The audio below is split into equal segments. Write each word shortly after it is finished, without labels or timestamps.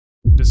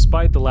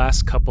Despite the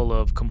last couple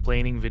of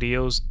complaining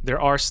videos,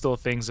 there are still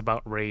things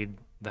about Raid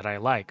that I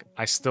like.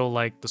 I still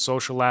like the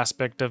social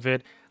aspect of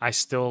it. I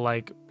still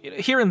like,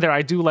 here and there,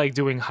 I do like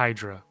doing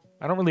Hydra.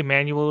 I don't really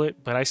manual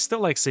it, but I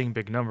still like seeing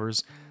big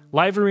numbers.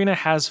 Live Arena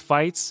has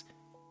fights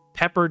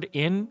peppered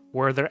in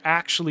where they're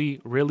actually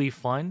really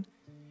fun.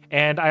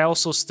 And I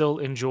also still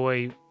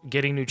enjoy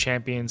getting new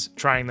champions,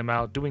 trying them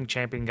out, doing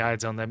champion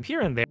guides on them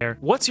here and there.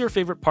 What's your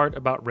favorite part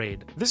about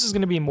Raid? This is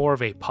going to be more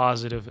of a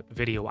positive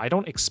video. I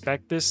don't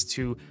expect this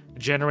to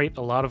generate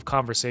a lot of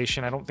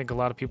conversation. I don't think a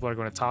lot of people are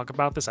going to talk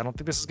about this. I don't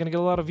think this is going to get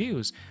a lot of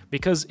views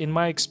because in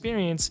my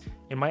experience,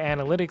 in my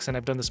analytics, and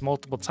I've done this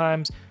multiple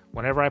times,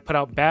 whenever I put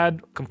out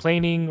bad,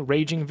 complaining,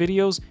 raging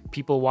videos,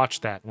 people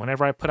watch that.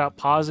 Whenever I put out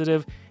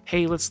positive,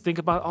 hey, let's think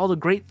about all the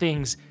great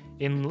things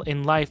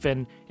in life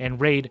and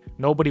Raid,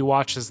 nobody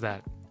watches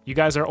that. You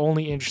guys are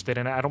only interested,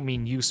 and I don't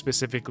mean you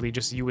specifically,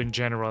 just you in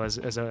general as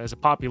a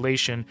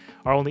population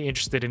are only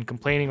interested in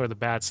complaining or the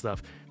bad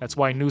stuff. That's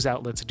why news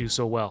outlets do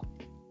so well.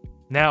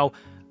 Now,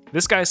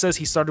 this guy says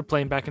he started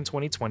playing back in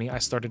 2020. I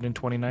started in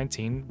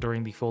 2019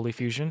 during the Foley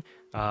Fusion.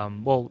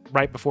 Well,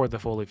 right before the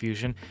Foley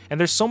Fusion. And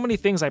there's so many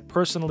things I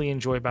personally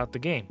enjoy about the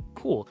game.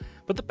 Cool.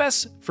 But the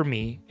best for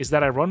me is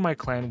that I run my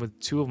clan with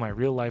two of my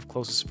real life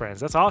closest friends.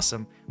 That's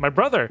awesome. My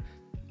brother,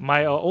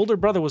 my older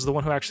brother was the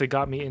one who actually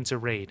got me into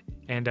Raid.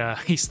 And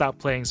he stopped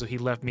playing, so he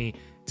left me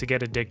to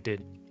get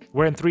addicted.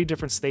 We're in 3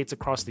 different states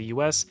across the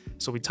US,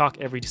 so we talk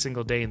every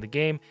single day in the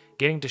game,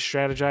 getting to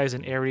strategize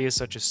in areas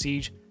such as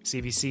Siege,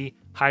 CVC,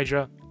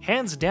 Hydra,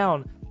 hands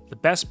down the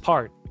best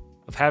part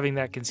of having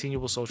that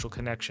continual social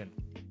connection.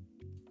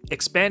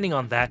 Expanding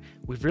on that,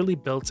 we've really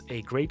built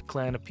a great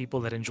clan of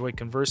people that enjoy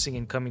conversing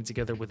and coming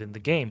together within the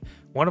game.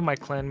 One of my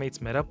clanmates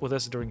met up with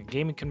us during a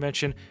gaming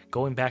convention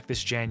going back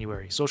this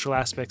January. Social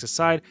aspects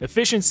aside,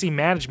 efficiency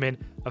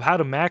management of how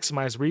to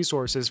maximize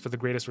resources for the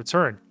greatest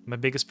return. My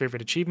biggest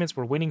favorite achievements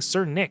were winning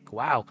Sir Nick,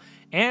 wow,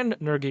 and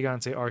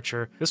Nergigante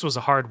Archer. This was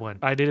a hard one.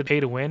 I did it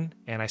pay to win,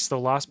 and I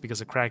still lost because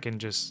the Kraken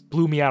just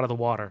blew me out of the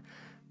water.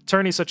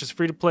 Tourneys such as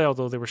free-to-play,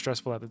 although they were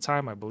stressful at the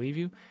time, I believe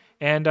you.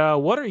 And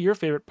what are your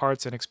favorite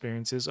parts and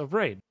experiences of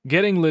Raid?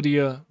 Getting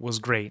Lydia was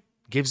great.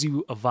 Gives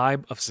you a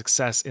vibe of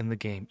success in the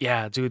game.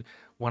 Yeah, dude,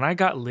 when I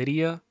got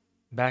Lydia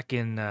back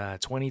in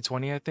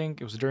 2020, I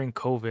think, it was during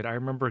COVID, I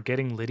remember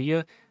getting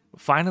Lydia,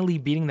 finally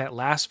beating that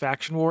last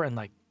faction war and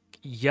like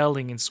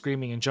yelling and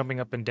screaming and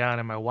jumping up and down.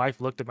 And my wife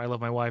looked at me, I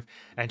love my wife,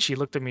 and she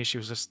looked at me, she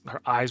was just,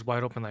 her eyes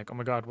wide open like, oh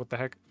my God, what the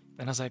heck?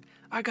 And I was like,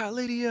 I got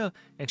Lydia.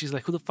 And she's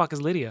like, who the fuck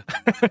is Lydia?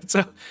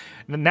 So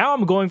now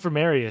I'm going for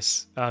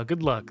Marius.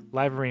 Good luck.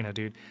 Live Arena,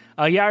 dude.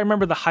 Yeah, I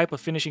remember the hype of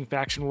finishing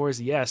Faction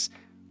Wars. Yes,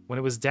 when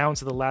it was down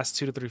to the last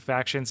 2 to 3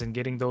 factions and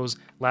getting those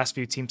last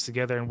few teams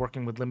together and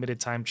working with limited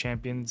time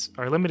champions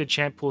or limited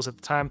champ pools at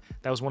the time,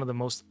 that was one of the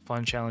most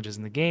fun challenges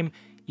in the game.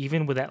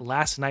 Even with that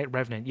last Night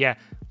Revenant. Yeah,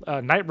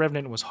 Night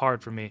Revenant was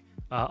hard for me.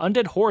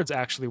 Undead Hordes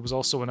actually was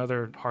also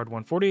another hard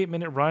one.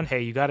 48-minute run,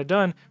 hey, you got it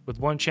done with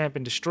 1 champ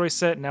and destroy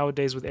set.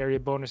 Nowadays with area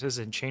bonuses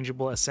and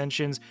changeable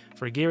ascensions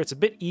for gear, it's a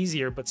bit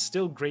easier, but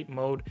still great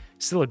mode.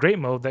 Still a great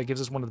mode that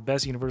gives us one of the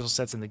best universal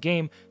sets in the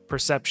game,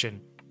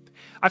 Perception.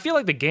 I feel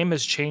like the game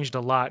has changed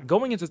a lot.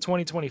 Going into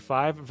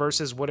 2025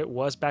 versus what it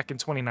was back in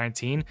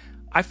 2019,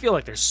 I feel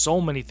like there's so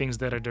many things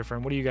that are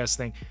different. What do you guys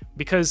think?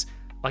 Because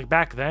like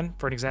back then,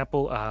 for an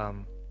example,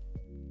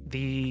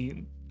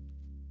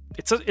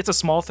 it's a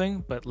small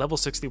thing, but level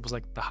 60 was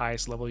like the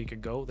highest level you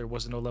could go. There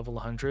was no level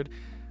 100.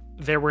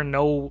 There weren't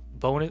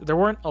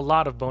a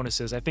lot of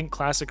bonuses. I think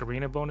classic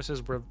arena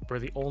bonuses were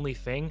the only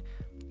thing,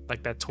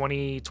 like that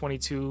 20,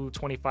 22,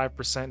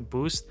 25%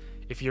 boost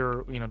if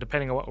you're, you know,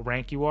 depending on what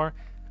rank you are.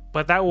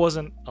 But that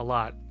wasn't a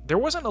lot. There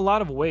weren't a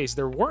lot of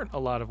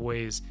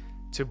ways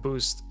to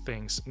boost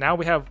things. Now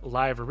we have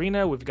live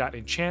arena, we've got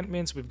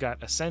enchantments, we've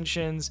got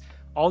ascensions,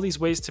 all these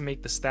ways to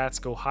make the stats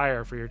go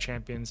higher for your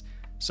champions.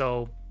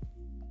 So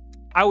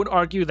I would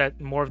argue that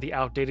more of the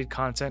outdated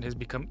content has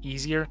become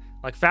easier,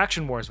 like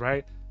Faction Wars,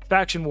 right?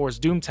 Faction Wars,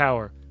 Doom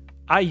Tower.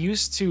 I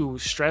used to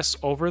stress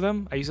over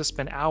them. I used to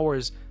spend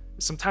hours,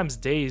 sometimes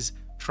days,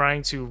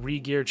 trying to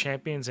re-gear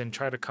champions and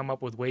try to come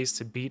up with ways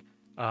to beat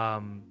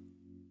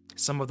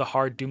some of the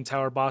hard Doom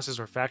Tower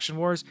bosses or Faction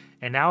Wars.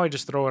 And now I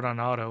just throw it on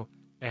auto,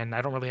 and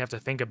I don't really have to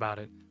think about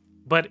it.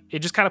 But it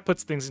just kind of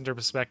puts things into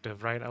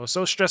perspective, right? I was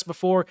so stressed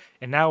before,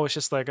 and now it's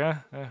just like,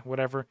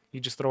 whatever.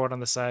 You just throw it on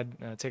the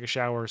side, take a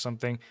shower or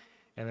something.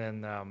 And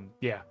then,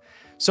 yeah.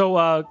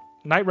 So,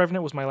 Night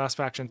Revenant was my last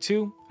faction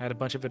too. I had a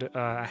bunch of it.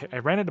 I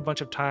ran it a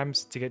bunch of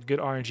times to get good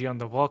RNG on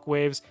the Volk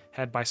waves.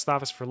 Had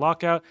Bystophis for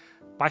lockout,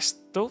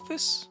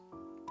 Bystophis,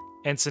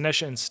 and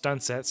Sinesha and stun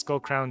set.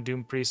 Skull Crown,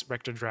 Doom Priest,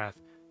 Rector Drath.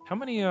 How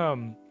many?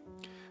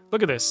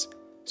 Look at this.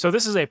 So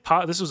this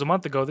was a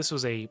month ago. This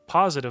was a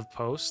positive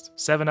post.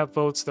 7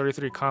 upvotes,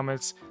 33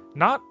 comments,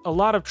 not a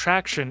lot of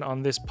traction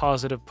on this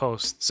positive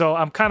post. So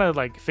I'm kind of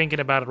like thinking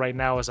about it right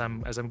now as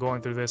I'm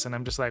going through this, and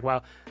I'm just like,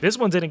 wow, this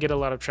one didn't get a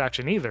lot of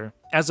traction either,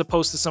 as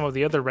opposed to some of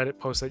the other Reddit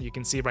posts that you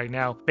can see right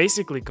now,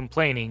 basically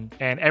complaining,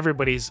 and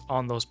everybody's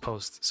on those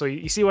posts. So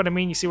you see what I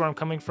mean? You see where I'm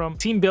coming from?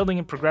 Team building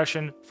and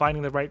progression,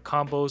 finding the right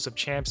combos of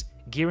champs,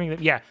 gearing them.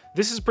 Yeah,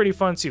 this is pretty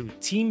fun too.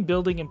 Team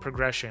building and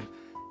progression.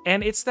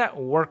 And it's that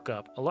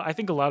workup. I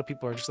think a lot of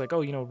people are just like,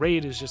 oh, you know,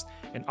 Raid is just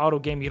an auto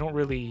game. You don't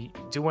really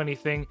do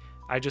anything.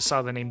 I just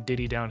saw the name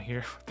Diddy down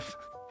here.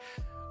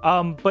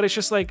 But it's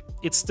just like,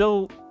 it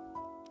still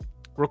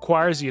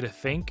requires you to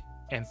think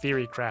and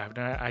theory craft.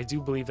 And I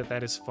do believe that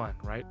that is fun,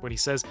 right? What he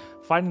says,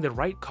 finding the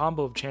right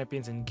combo of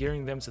champions and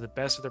gearing them to the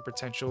best of their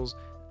potential,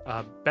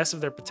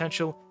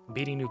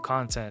 beating new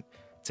content.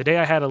 Today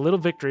I had a little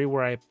victory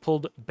where I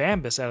pulled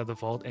Bambus out of the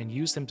vault and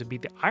used him to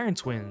beat the Iron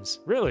Twins.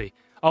 Really?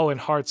 Oh, and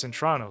Hearts and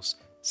Tronos.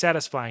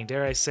 Satisfying,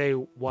 dare I say,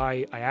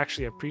 why I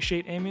actually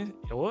appreciate Amius?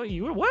 What?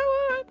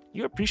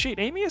 You appreciate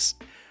Amius?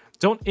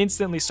 Don't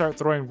instantly start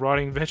throwing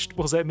rotting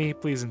vegetables at me,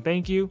 please and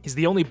thank you. He's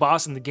the only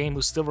boss in the game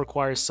who still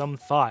requires some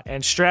thought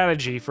and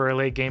strategy for a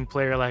late game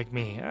player like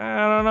me.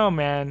 I don't know,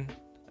 man.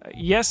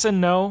 Yes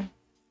and no.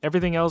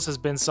 Everything else has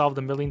been solved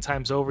a million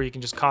times over. You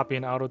can just copy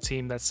an auto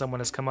team that someone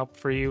has come up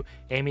for you.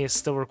 Amius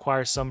still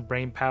requires some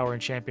brain power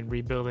and champion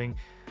rebuilding.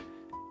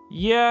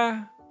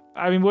 Yeah.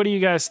 I mean, what do you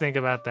guys think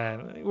about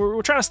that?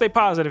 We're trying to stay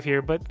positive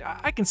here, but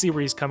I can see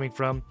where he's coming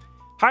from.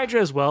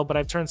 Hydra as well, but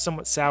I've turned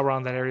somewhat sour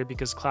on that area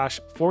because Clash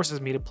forces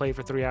me to play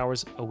for 3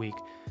 hours a week.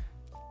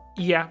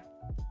 Yeah,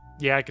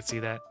 I could see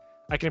that.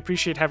 I can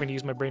appreciate having to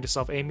use my brain to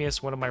solve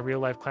Amius. One of my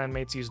real-life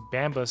clanmates used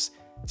Bambus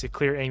to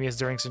clear Amius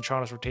during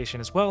Synchronous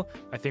rotation as well.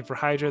 I think for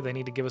Hydra, they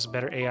need to give us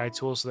better AI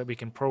tools so that we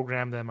can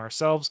program them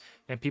ourselves,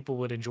 and people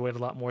would enjoy it a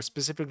lot more.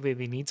 Specifically,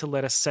 they need to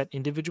let us set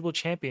individual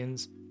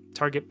champions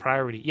target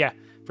priority. Yeah,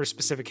 for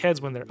specific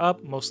heads when they're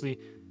up, mostly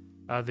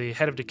the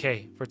Head of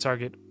Decay for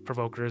target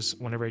provokers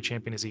whenever a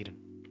champion is eaten.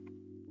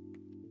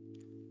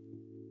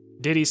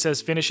 Diddy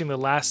says finishing the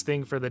last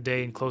thing for the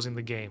day and closing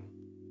the game.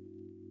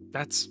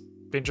 That's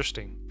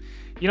interesting.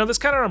 You know, this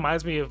kind of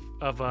reminds me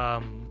of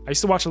I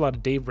used to watch a lot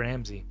of Dave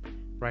Ramsey,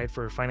 right,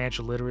 for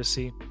financial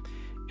literacy.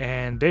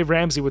 And Dave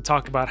Ramsey would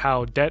talk about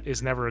how debt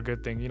is never a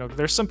good thing. You know,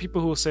 there's some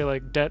people who will say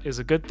like debt is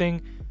a good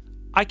thing.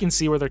 I can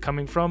see where they're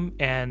coming from,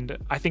 and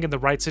I think in the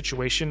right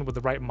situation, with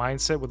the right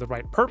mindset, with the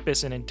right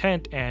purpose and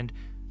intent and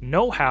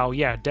know-how,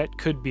 yeah, debt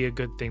could be a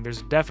good thing.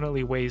 There's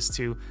definitely ways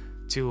to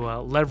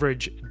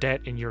leverage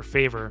debt in your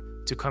favor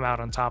to come out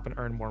on top and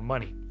earn more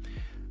money.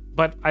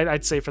 But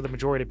I'd say for the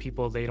majority of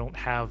people, they don't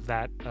have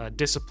that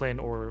discipline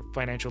or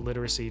financial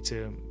literacy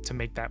to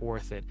make that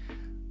worth it.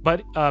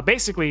 But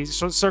basically,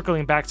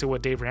 circling back to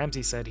what Dave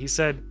Ramsey said, he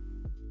said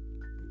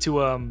to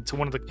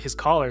one of his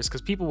callers,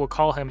 because people will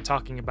call him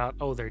talking about,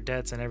 oh, their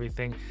debts and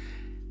everything,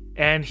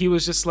 and he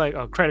was just like,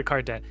 oh, credit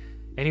card debt,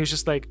 and he was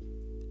just like,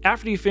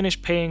 after you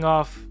finish paying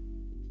off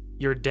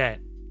your debt,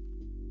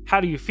 how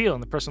do you feel?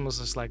 And the person was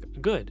just like,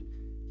 good.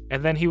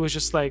 And then he was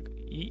just like,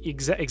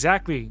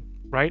 exactly,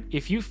 right?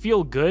 If you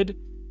feel good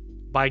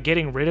by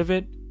getting rid of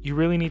it, you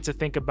really need to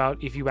think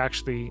about if you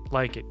actually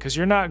like it, because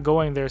you're not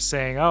going there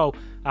saying, oh,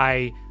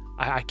 I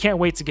can't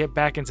wait to get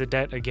back into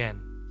debt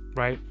again,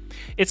 right?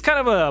 It's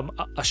kind of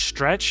a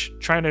stretch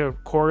trying to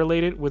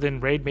correlate it within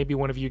Raid. Maybe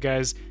one of you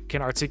guys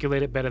can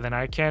articulate it better than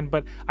I can,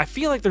 but I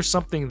feel like there's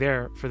something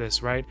there for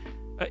this, right?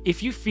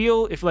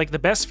 If like the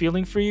best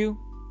feeling for you,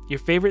 your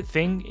favorite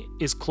thing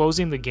is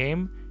closing the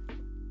game,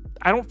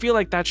 I don't feel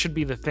like that should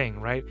be the thing,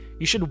 right?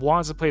 You should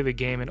want to play the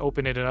game and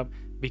open it up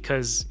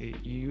because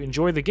you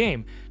enjoy the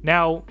game.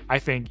 Now, I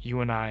think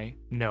you and I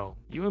know.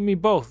 You and me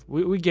both.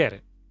 We get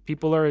it.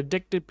 People are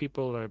addicted.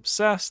 People are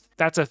obsessed.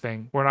 That's a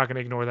thing. We're not going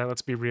to ignore that.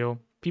 Let's be real.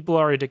 People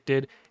are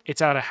addicted.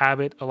 It's out of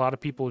habit. A lot of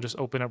people just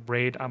open up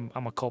Raid. I'm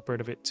a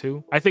culprit of it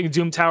too. I think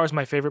Doom Tower is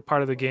my favorite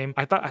part of the game.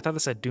 I thought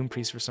this said Doom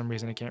Priest for some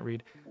reason. I can't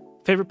read.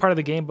 Favorite part of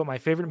the game, but my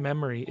favorite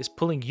memory is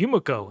pulling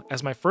Yumiko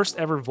as my first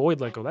ever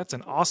Void Lego. That's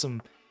an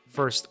awesome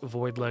first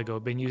Void Lego.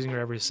 Been using her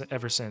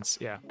ever since.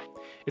 Yeah.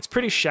 It's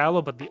pretty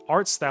shallow, but the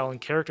art style and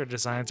character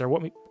designs are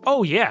what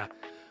Oh yeah!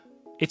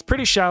 It's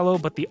pretty shallow,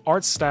 but the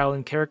art style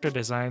and character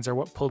designs are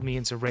what pulled me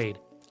into Raid.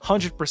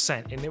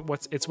 100%,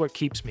 and it's what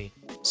keeps me.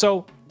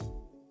 So,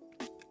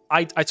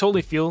 I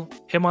totally feel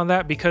him on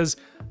that, because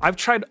I've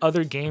tried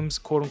other games,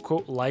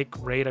 quote-unquote, like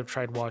Raid. I've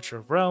tried Watcher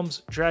of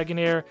Realms,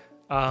 Dragonair,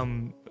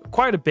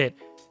 quite a bit,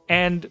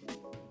 and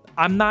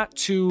I'm not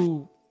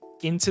too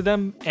into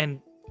them,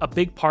 and a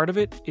big part of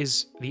it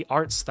is the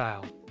art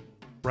style,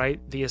 right?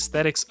 The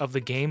aesthetics of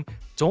the game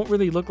don't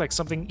really look like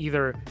something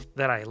either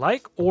that I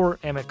like or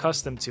am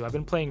accustomed to. I've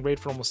been playing Raid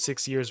for almost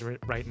 6 years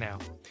right now,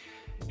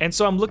 and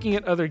so I'm looking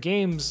at other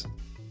games,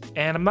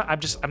 and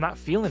I'm not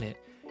feeling it.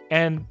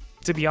 And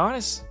to be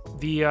honest,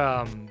 the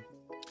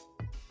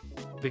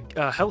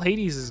Hell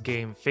Hades'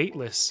 game,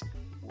 Fateless,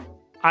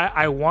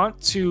 I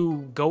want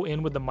to go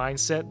in with the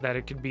mindset that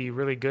it could be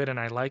really good and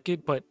I like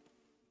it, but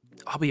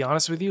I'll be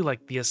honest with you,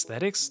 like the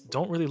aesthetics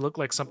don't really look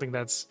like something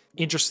that's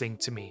interesting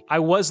to me. I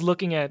was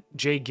looking at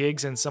Jay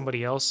Giggs and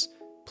somebody else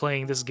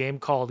playing this game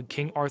called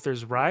King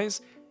Arthur's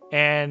Rise,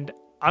 and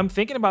I'm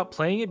thinking about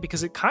playing it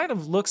because it kind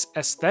of looks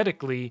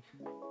aesthetically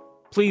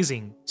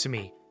pleasing to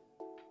me.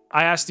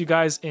 I asked you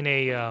guys in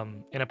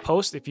a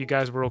post if you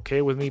guys were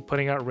okay with me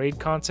putting out raid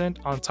content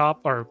on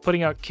top, or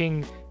putting out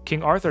King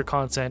Arthur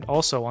content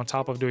also on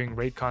top of doing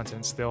raid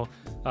content still.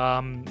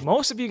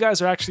 Most of you guys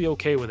are actually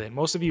okay with it.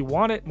 Most of you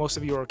want it. Most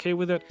of you are okay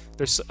with it.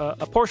 There's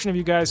a portion of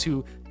you guys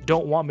who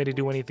don't want me to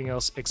do anything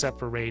else except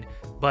for raid,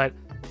 but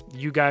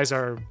you guys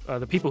are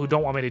the people who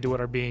don't want me to do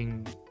it are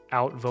being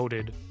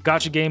outvoted.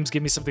 Gacha games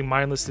give me something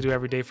mindless to do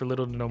every day for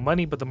little to no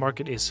money, but the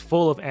market is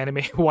full of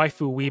anime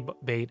waifu weeb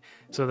bait,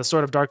 so the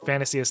sort of dark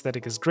fantasy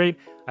aesthetic is great.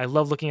 I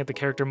love looking at the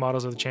character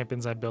models of the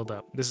champions I build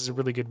up. This is a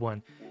really good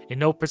one. In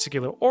no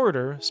particular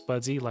order,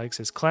 Spudsy likes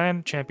his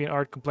clan, champion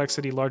art,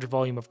 complexity, large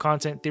volume of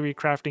content, theory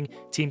crafting,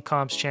 team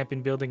comps,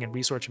 champion building, and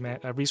resource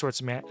management.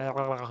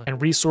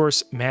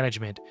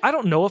 I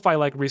don't know if I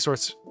like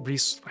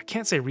I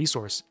can't say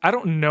resource. I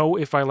don't know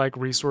if I like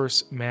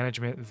resource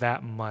management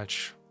that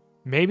much.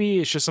 Maybe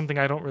it's just something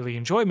I don't really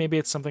enjoy. Maybe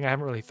it's something I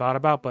haven't really thought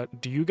about,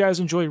 but do you guys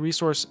enjoy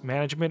resource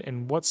management,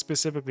 and what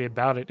specifically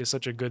about it is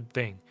such a good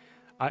thing?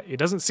 It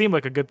doesn't seem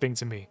like a good thing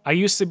to me. I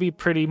used to be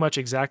pretty much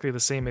exactly the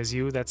same as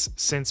you. That's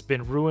since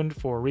been ruined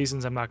for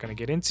reasons I'm not going to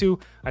get into.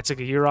 I took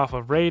a year off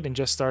of raid and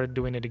just started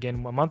doing it again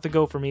a month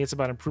ago. For me, it's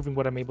about improving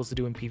what I'm able to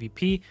do in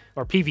PvP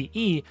or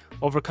PvE,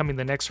 overcoming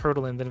the next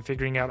hurdle, and then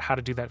figuring out how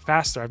to do that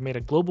faster. I've made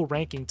a global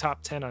ranking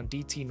top 10 on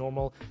DT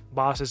normal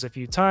bosses a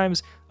few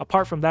times.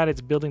 Apart from that,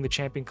 it's building the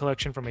champion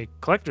collection from a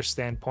collector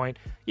standpoint.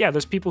 Yeah,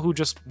 there's people who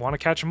just want to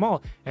catch them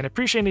all, and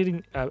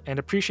appreciating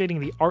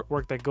the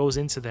artwork that goes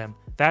into them.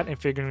 That and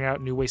figuring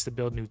out new ways to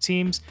build new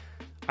teams.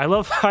 I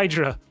love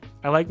Hydra.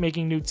 I like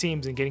making new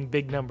teams and getting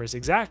big numbers.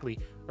 Exactly.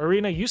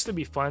 Arena used to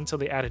be fun till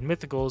they added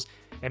mythicals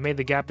and made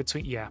the gap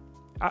between... Yeah,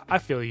 I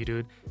feel you,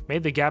 dude.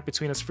 Made the gap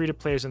between us free-to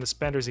players and the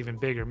spenders even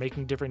bigger.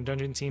 Making different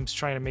dungeon teams,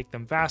 trying to make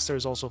them faster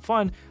is also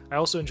fun. I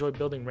also enjoy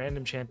building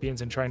random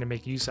champions and trying to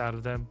make use out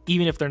of them,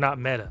 even if they're not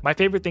meta. My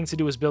favorite thing to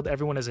do is build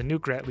everyone as a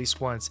nuker at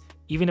least once,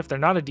 even if they're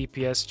not a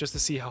DPS, just to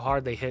see how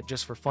hard they hit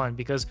just for fun,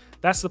 because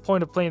that's the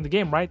point of playing the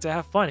game, right? To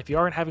have fun. If you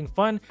aren't having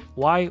fun,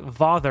 why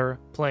bother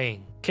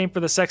playing? Came for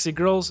the sexy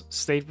girls,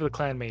 stayed for the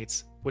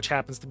clanmates, which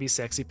happens to be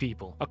sexy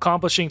people.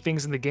 Accomplishing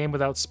things in the game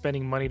without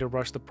spending money to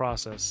rush the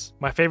process.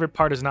 My favorite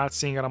part is not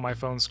seeing it on my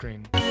phone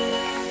screen.